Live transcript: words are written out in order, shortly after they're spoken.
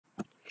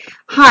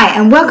Hi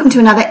and welcome to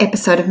another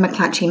episode of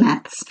McClutchy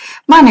Maths.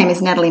 My name is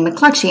Natalie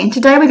McClutchy and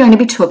today we're going to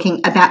be talking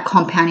about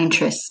compound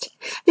interest.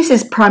 This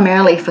is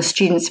primarily for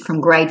students from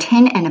grade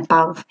 10 and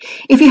above.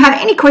 If you have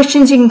any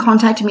questions you can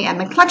contact me at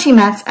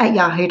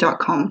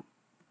mcclutchymaths@yahoo.com.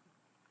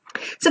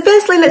 So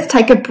firstly, let's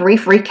take a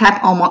brief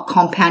recap on what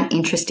compound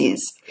interest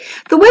is.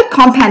 The word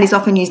compound is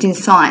often used in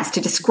science to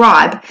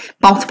describe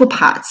multiple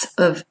parts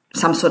of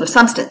some sort of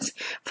substance.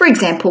 For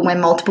example,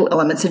 when multiple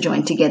elements are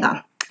joined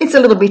together. It's a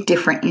little bit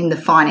different in the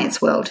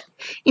finance world.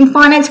 In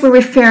finance, we're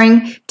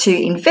referring to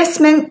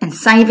investment and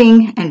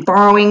saving and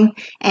borrowing,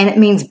 and it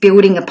means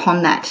building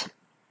upon that.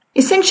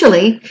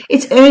 Essentially,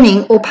 it's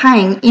earning or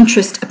paying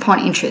interest upon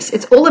interest.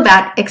 It's all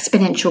about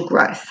exponential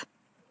growth.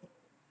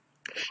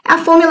 Our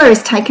formula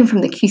is taken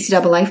from the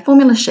QCAA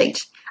formula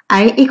sheet.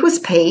 A equals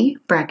P,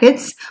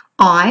 brackets,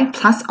 I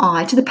plus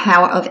I to the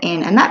power of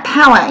n, and that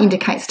power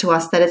indicates to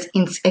us that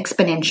it's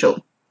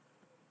exponential.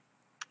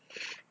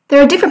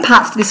 There are different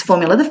parts to this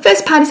formula. The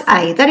first part is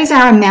A, that is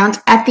our amount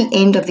at the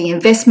end of the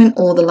investment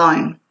or the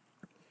loan.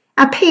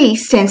 Our P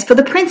stands for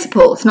the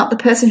principal. It's not the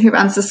person who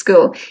runs the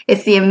school.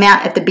 It's the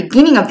amount at the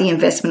beginning of the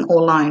investment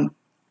or loan.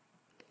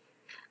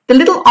 The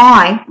little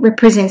I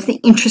represents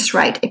the interest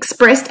rate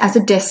expressed as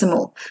a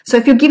decimal. So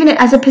if you're given it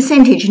as a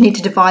percentage, you need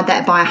to divide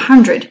that by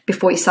 100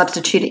 before you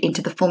substitute it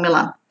into the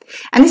formula.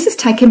 And this is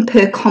taken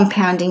per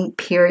compounding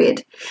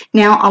period.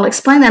 Now, I'll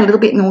explain that a little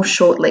bit more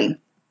shortly.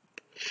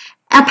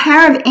 Our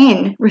power of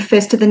n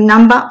refers to the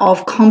number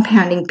of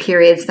compounding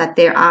periods that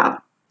there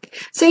are.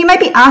 So you may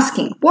be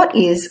asking, what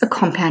is a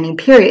compounding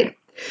period?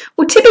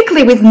 Well,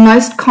 typically with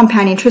most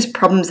compound interest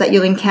problems that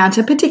you'll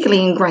encounter,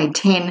 particularly in grade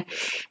 10,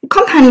 the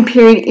compounding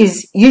period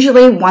is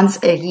usually once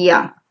a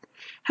year.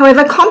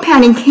 However,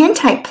 compounding can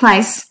take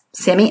place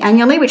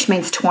semi-annually, which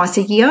means twice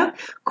a year,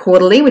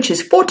 quarterly, which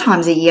is 4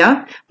 times a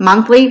year,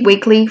 monthly,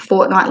 weekly,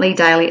 fortnightly,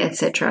 daily,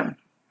 etc.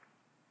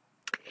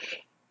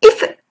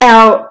 If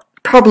our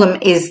problem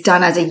is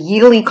done as a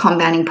yearly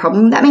compounding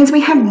problem, that means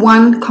we have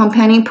one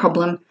compounding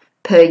problem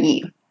per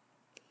year.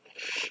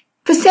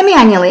 For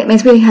semi-annually, it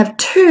means we have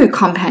 2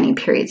 compounding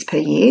periods per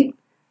year.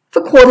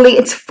 For quarterly,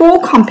 it's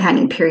 4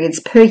 compounding periods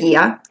per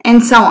year,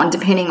 and so on,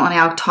 depending on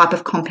our type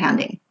of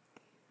compounding.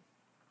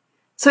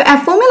 So our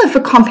formula for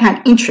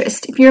compound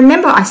interest, if you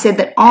remember, I said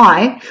that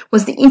I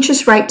was the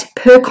interest rate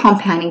per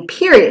compounding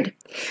period.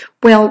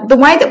 Well, the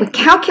way that we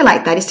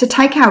calculate that is to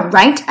take our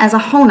rate as a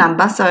whole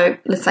number, so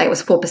let's say it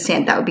was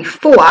 4%, that would be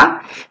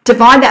 4,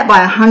 divide that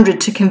by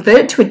 100 to convert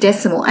it to a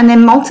decimal, and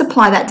then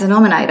multiply that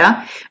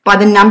denominator by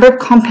the number of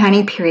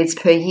compounding periods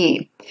per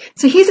year.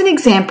 So here's an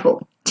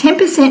example,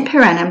 10%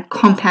 per annum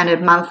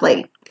compounded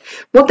monthly.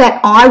 What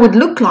that I would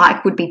look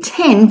like would be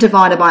 10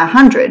 divided by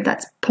 100,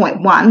 that's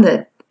 0.1,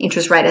 the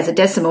interest rate as a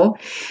decimal,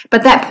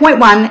 but that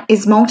 0.1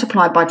 is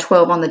multiplied by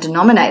 12 on the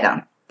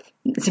denominator.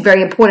 It's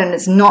very important,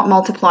 it's not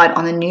multiplied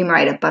on the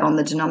numerator, but on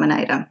the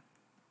denominator.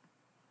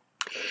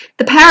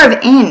 The power of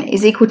n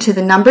is equal to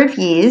the number of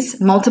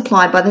years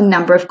multiplied by the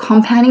number of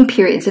compounding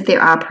periods that there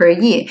are per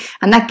year,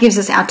 and that gives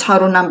us our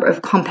total number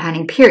of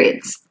compounding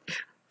periods.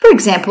 For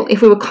example,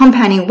 if we were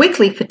compounding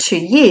weekly for 2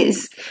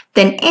 years,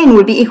 then n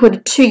would be equal to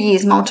 2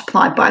 years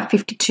multiplied by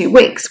 52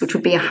 weeks, which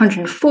would be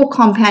 104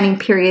 compounding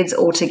periods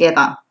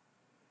altogether.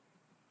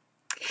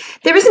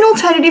 There is an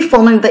alternative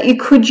formula that you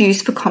could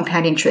use for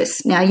compound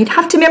interest. Now, you'd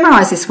have to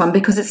memorise this one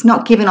because it's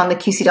not given on the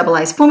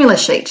QCAA's formula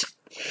sheet.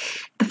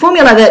 The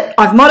formula that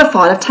I've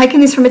modified, I've taken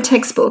this from a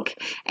textbook,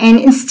 and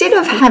instead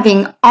of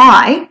having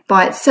I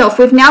by itself,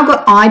 we've now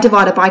got I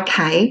divided by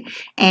k,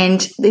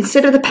 and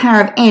instead of the power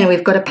of n,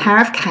 we've got a power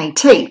of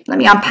kt. Let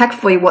me unpack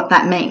for you what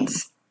that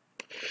means.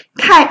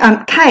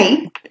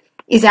 K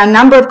is our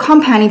number of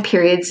compounding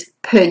periods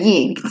per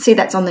year. You can see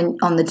that's on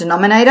the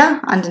denominator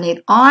underneath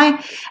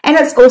I, and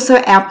it's also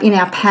in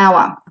our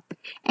power.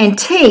 And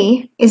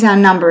T is our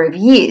number of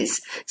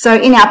years. So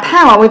in our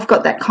power, we've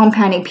got that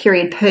compounding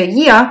period per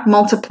year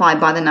multiplied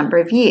by the number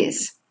of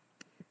years.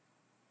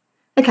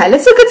 Okay,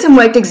 let's look at some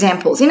worked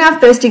examples. In our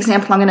first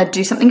example, I'm going to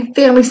do something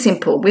fairly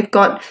simple. We've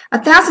got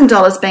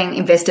 $1,000 being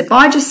invested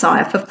by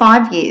Josiah for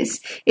 5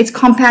 years. It's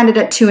compounded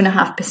at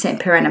 2.5%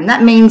 per annum.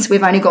 That means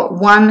we've only got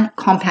one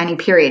compounding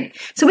period.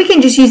 So we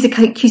can just use the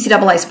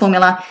QCAA's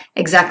formula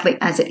exactly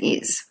as it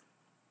is.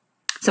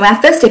 So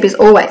our first step is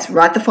always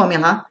write the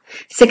formula.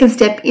 Second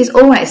step is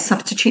always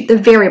substitute the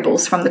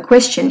variables from the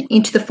question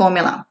into the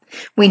formula.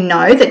 We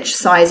know that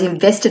Josiah's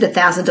invested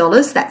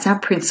 $1,000, that's our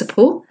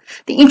principal.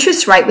 The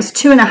interest rate was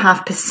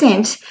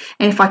 2.5%,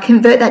 and if I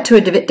convert that to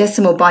a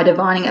decimal by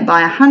dividing it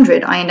by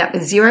 100, I end up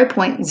with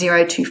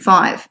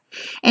 0.025.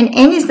 And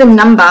n is the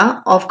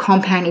number of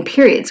compounding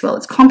periods. Well,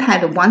 it's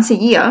compounded once a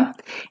year,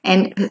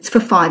 and it's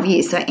for 5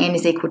 years, so n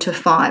is equal to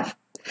 5.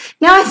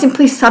 Now I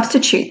simply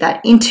substitute that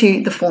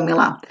into the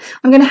formula.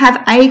 I'm going to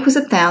have A equals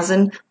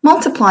 1,000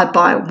 multiplied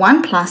by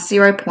 1 plus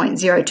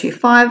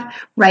 0.025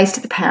 raised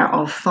to the power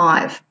of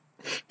 5.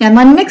 Now,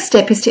 my next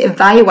step is to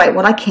evaluate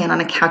what I can on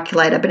a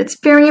calculator, but it's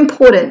very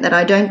important that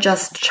I don't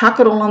just chuck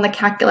it all on the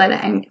calculator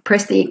and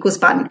press the equals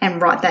button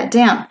and write that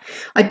down.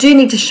 I do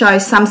need to show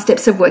some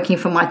steps of working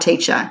for my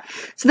teacher.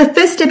 So the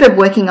first step of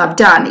working I've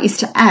done is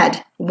to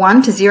add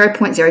 1 to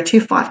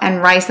 0.025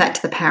 and raise that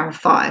to the power of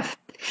 5.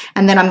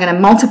 And then I'm going to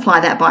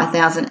multiply that by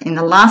 1,000 in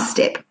the last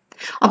step.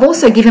 I've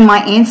also given my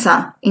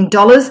answer in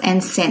dollars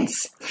and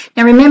cents.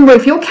 Now remember,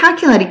 if your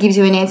calculator gives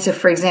you an answer,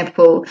 for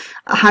example,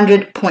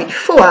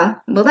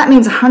 100.4, well, that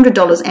means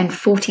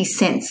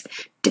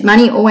 $100.40.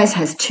 Money always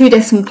has 2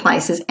 decimal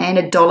places and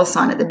a dollar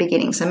sign at the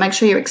beginning, so make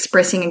sure you're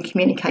expressing and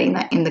communicating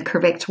that in the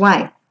correct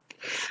way.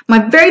 My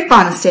very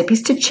final step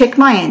is to check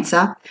my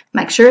answer,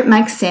 make sure it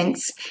makes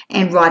sense,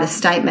 and write a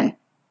statement.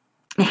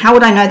 Now, how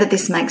would I know that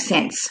this makes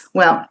sense?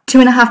 Well,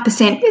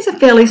 2.5% is a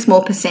fairly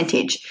small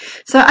percentage.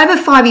 So over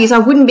 5 years, I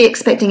wouldn't be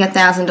expecting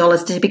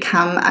 $1,000 to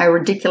become a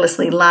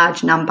ridiculously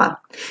large number.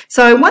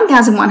 So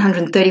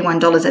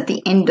 $1,131 at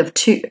the end of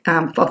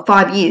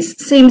 5 years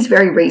seems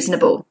very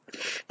reasonable.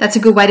 That's a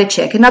good way to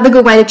check. Another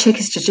good way to check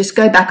is to just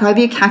go back over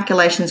your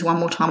calculations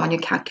one more time on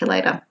your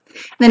calculator.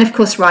 And then, of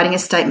course, writing a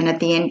statement at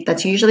the end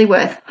that's usually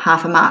worth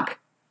half a mark.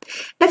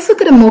 Let's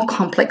look at a more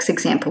complex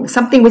example,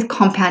 something with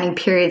compounding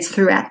periods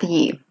throughout the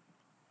year.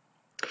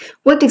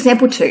 Worked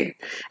example 2.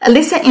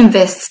 Alyssa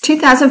invests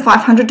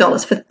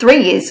 $2,500 for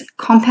 3 years,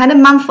 compounded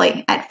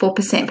monthly at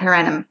 4% per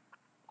annum.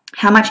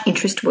 How much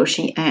interest will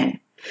she earn?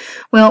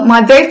 Well,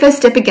 my very first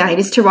step again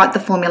is to write the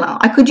formula.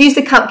 I could use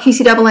the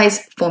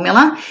QCAA's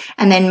formula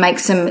and then make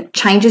some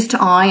changes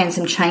to I and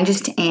some changes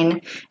to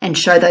N and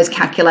show those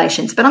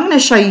calculations. But I'm going to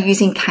show you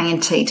using K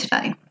and T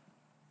today.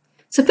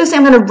 So firstly,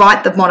 I'm going to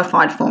write the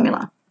modified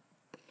formula.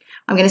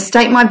 I'm going to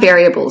state my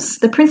variables.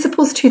 The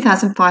principal is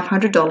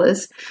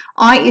 $2,500.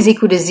 I is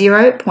equal to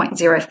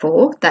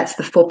 0.04, that's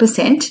the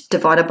 4%,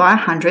 divided by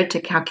 100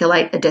 to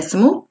calculate a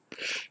decimal.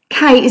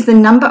 K is the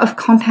number of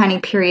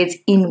compounding periods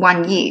in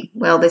 1 year.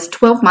 Well, there's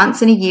 12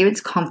 months in a year, it's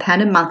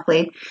compounded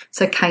monthly,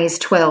 so K is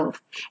 12.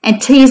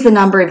 And T is the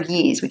number of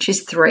years, which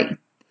is 3.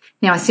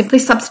 Now I simply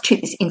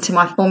substitute this into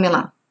my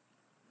formula.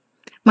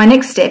 My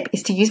next step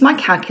is to use my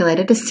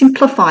calculator to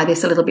simplify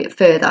this a little bit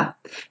further.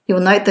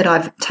 You'll note that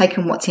I've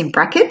taken what's in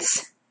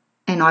brackets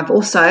and I've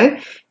also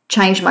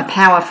changed my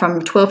power from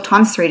 12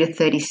 times 3 to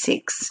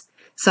 36.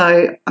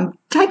 So I'm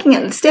taking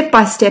it step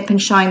by step and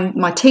showing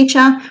my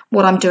teacher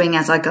what I'm doing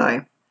as I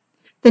go.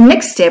 The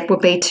next step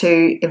would be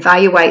to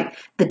evaluate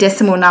the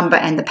decimal number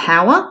and the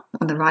power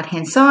on the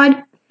right-hand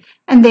side,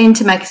 and then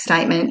to make a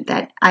statement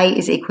that A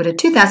is equal to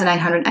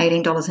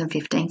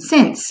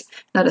 $2,818.15.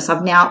 Notice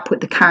I've now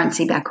put the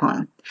currency back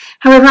on.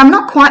 However, I'm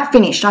not quite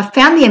finished. I've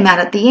found the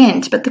amount at the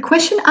end, but the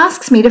question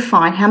asks me to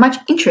find how much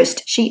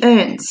interest she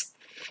earns.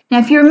 Now,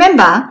 if you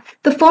remember,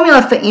 the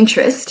formula for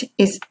interest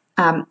is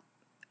A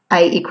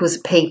equals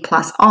P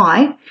plus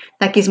I.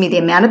 That gives me the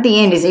amount at the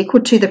end is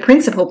equal to the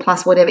principal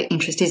plus whatever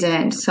interest is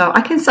earned. So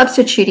I can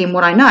substitute in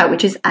what I know,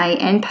 which is A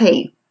and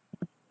P.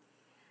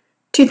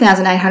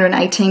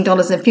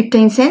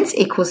 $2,818.15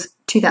 equals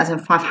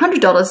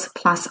 $2,500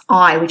 plus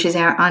I, which is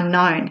our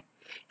unknown.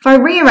 If I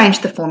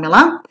rearrange the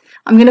formula,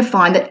 I'm going to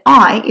find that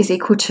I is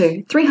equal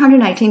to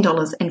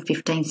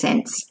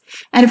 $318.15.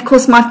 And of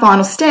course, my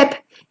final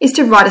step is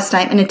to write a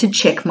statement and to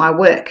check my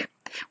work.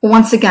 Well,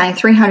 once again,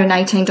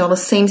 $318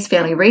 seems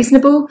fairly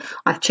reasonable.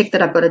 I've checked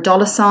that I've got a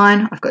dollar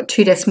sign. I've got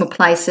 2 decimal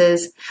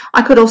places.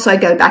 I could also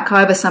go back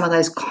over some of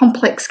those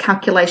complex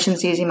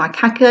calculations using my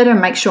calculator and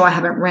make sure I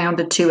haven't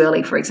rounded too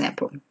early, for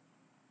example.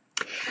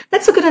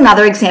 Let's look at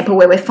another example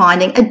where we're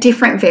finding a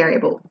different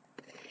variable.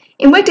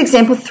 In worked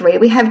example 3,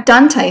 we have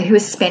Dante who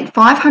has spent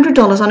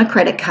 $500 on a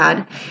credit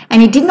card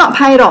and he did not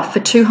pay it off for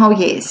 2 whole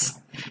years.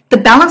 The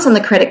balance on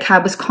the credit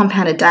card was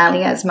compounded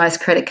daily, as most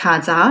credit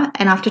cards are,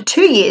 and after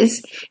 2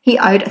 years, he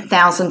owed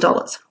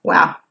 $1,000.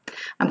 Wow,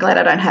 I'm glad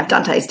I don't have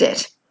Dante's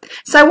debt.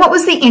 So what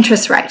was the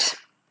interest rate?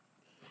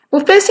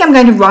 Well, firstly, I'm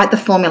going to write the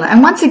formula,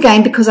 and once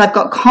again, because I've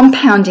got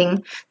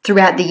compounding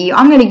throughout the year,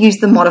 I'm going to use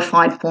the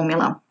modified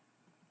formula.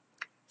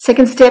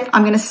 Second step,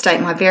 I'm going to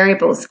state my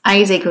variables.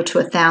 A is equal to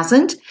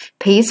 1,000,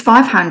 P is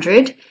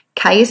 500,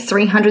 K is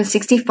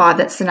 365,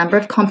 that's the number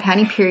of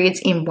compounding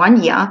periods in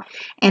 1 year,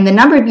 and the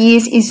number of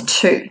years is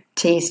 2,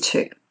 T is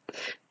 2.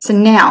 So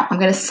now I'm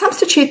going to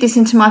substitute this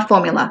into my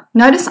formula.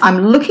 Notice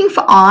I'm looking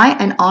for I,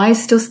 and I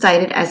is still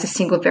stated as a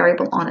single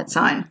variable on its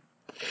own.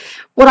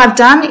 What I've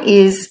done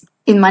is,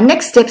 in my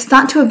next step,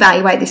 start to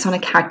evaluate this on a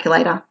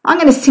calculator. I'm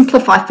going to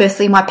simplify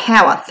firstly my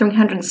power.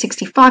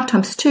 365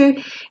 times 2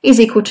 is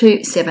equal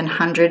to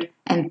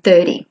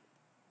 730.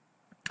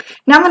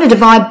 Now I'm going to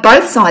divide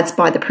both sides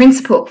by the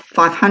principal,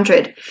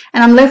 500,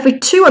 and I'm left with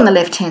 2 on the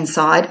left-hand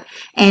side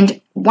and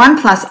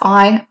 1 plus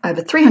I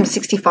over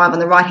 365 on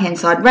the right-hand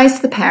side raised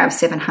to the power of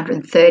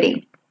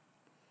 730.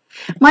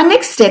 My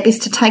next step is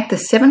to take the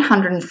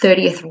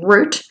 730th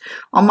root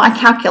on my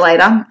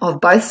calculator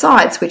of both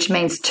sides, which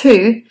means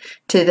 2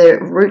 to the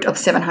root of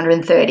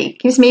 730.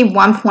 Gives me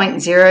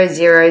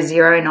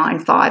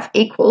 1.00095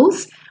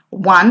 equals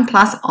 1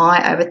 plus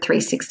I over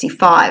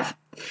 365.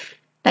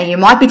 Now, you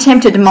might be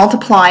tempted to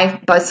multiply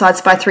both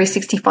sides by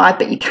 365,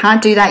 but you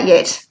can't do that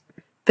yet.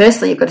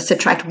 Firstly, you've got to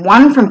subtract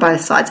 1 from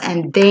both sides,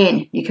 and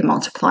then you can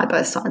multiply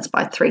both sides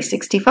by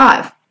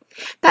 365.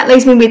 That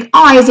leaves me with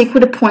I is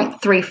equal to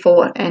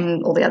 0.34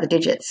 and all the other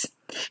digits.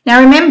 Now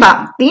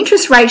remember, the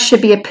interest rate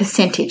should be a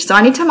percentage, so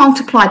I need to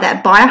multiply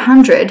that by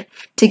 100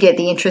 to get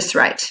the interest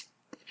rate.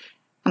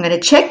 I'm going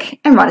to check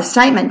and write a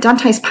statement.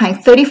 Dante's paying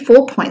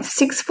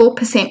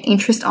 34.64%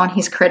 interest on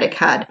his credit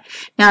card.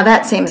 Now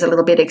that seems a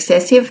little bit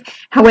excessive.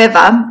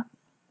 However,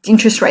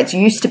 interest rates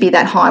used to be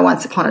that high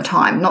once upon a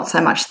time, not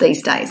so much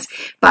these days.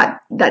 But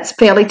that's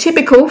fairly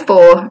typical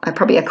for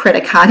probably a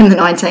credit card in the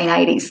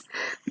 1980s.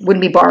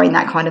 Wouldn't be borrowing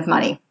that kind of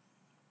money.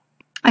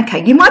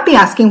 Okay, you might be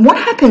asking, what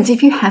happens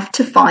if you have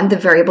to find the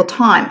variable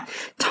time?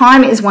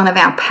 Time is one of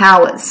our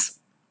powers.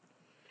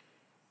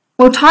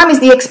 Well, time is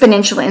the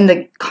exponential in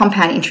the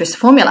compound interest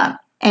formula,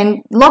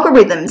 and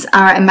logarithms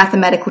are a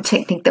mathematical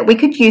technique that we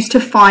could use to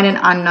find an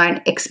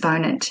unknown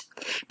exponent.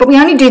 But we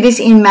only do this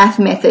in math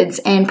methods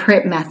and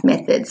prep math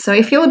methods. So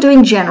if you're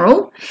doing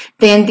general,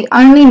 then the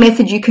only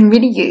method you can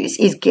really use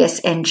is guess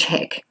and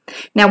check.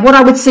 Now, what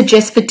I would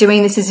suggest for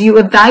doing this is you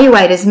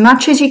evaluate as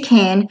much as you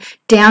can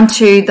down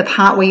to the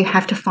part where you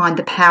have to find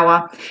the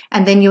power,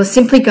 and then you're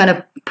simply going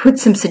to put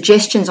some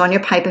suggestions on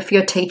your paper for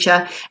your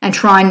teacher and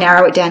try and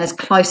narrow it down as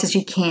close as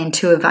you can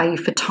to a value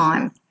for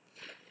time.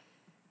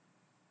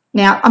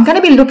 Now, I'm going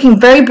to be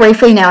looking very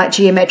briefly now at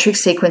geometric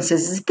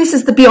sequences. This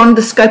is beyond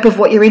the scope of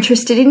what you're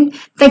interested in.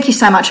 Thank you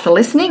so much for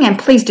listening, and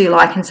please do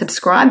like and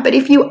subscribe. But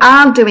if you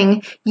are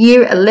doing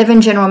Year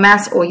 11 General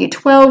Maths or Year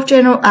 12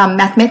 General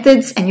Math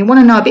Methods and you want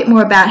to know a bit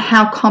more about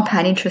how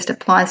compound interest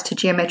applies to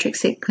geometric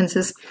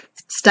sequences,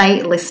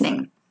 stay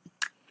listening.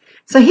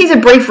 So here's a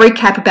brief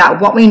recap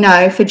about what we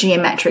know for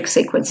geometric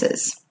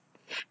sequences.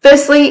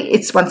 Firstly,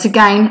 it's once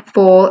again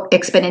for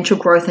exponential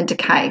growth and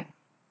decay.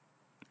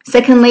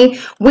 Secondly,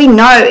 we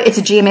know it's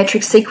a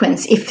geometric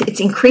sequence if it's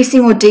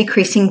increasing or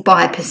decreasing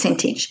by a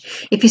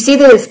percentage. If you see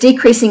that it's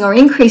decreasing or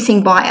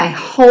increasing by a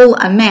whole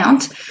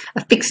amount,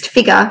 a fixed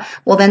figure,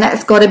 well then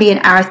that's got to be an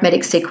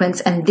arithmetic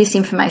sequence, and this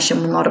information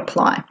will not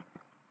apply.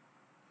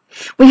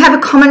 We have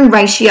a common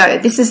ratio.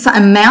 This is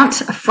an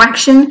amount, a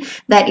fraction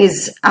that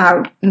is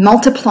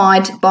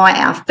multiplied by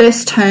our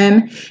first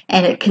term,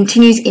 and it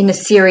continues in a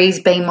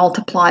series being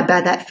multiplied by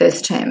that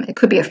first term. It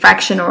could be a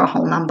fraction or a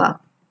whole number.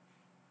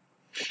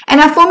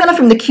 And our formula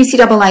from the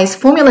QCAA's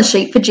formula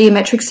sheet for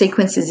geometric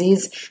sequences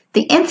is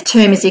the nth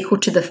term is equal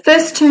to the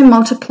first term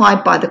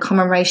multiplied by the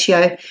common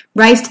ratio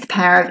raised to the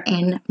power of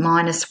n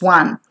minus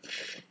 1.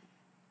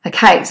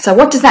 Okay, so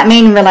what does that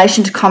mean in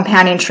relation to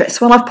compound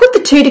interest? Well, I've put the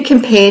two to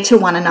compare to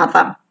one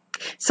another.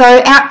 So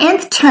our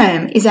nth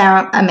term is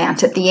our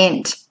amount at the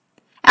end.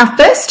 Our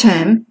first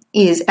term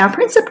is our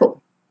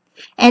principal,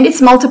 and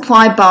it's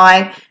multiplied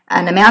by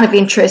an amount of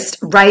interest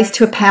raised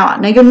to a power.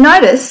 Now you'll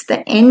notice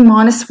that n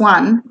minus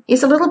 1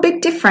 is a little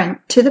bit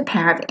different to the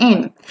power of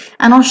n,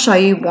 and I'll show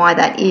you why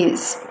that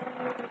is.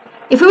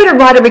 If we were to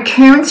write a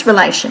recurrence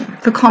relation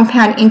for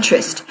compound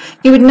interest,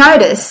 you would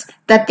notice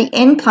that the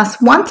n plus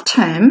 1th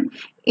term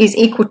is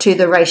equal to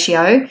the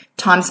ratio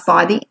times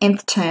by the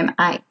nth term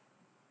a.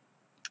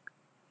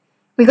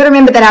 We've got to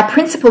remember that our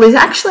principal is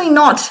actually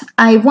not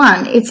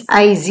A1, it's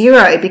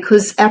A0,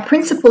 because our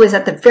principal is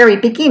at the very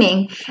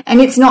beginning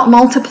and it's not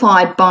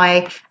multiplied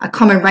by a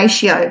common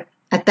ratio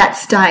at that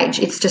stage.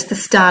 It's just the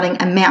starting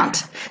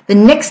amount. The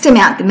next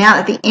amount, the amount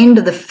at the end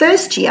of the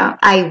first year,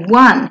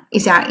 A1,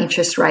 is our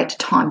interest rate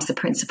times the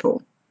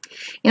principal.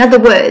 In other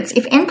words,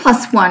 if n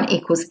plus 1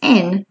 equals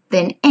n,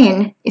 then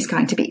n is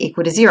going to be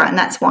equal to 0, and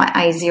that's why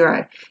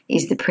A0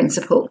 is the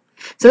principal.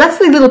 So that's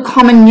the little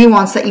common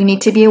nuance that you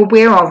need to be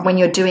aware of when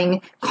you're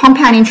doing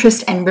compound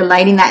interest and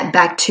relating that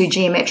back to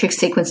geometric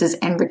sequences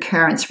and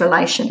recurrence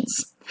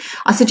relations.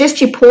 I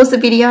suggest you pause the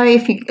video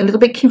if you're a little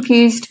bit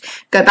confused,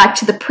 go back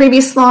to the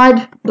previous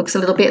slide, looks a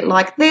little bit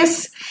like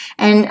this,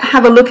 and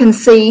have a look and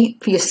see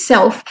for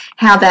yourself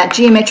how that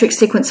geometric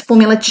sequence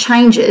formula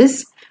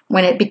changes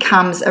when it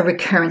becomes a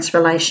recurrence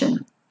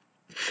relation.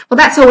 Well,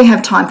 that's all we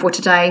have time for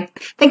today.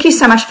 Thank you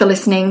so much for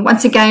listening.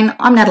 Once again,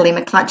 I'm Natalie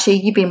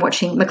McClutchie. You've been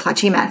watching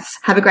McClutchie Maths.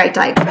 Have a great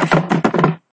day.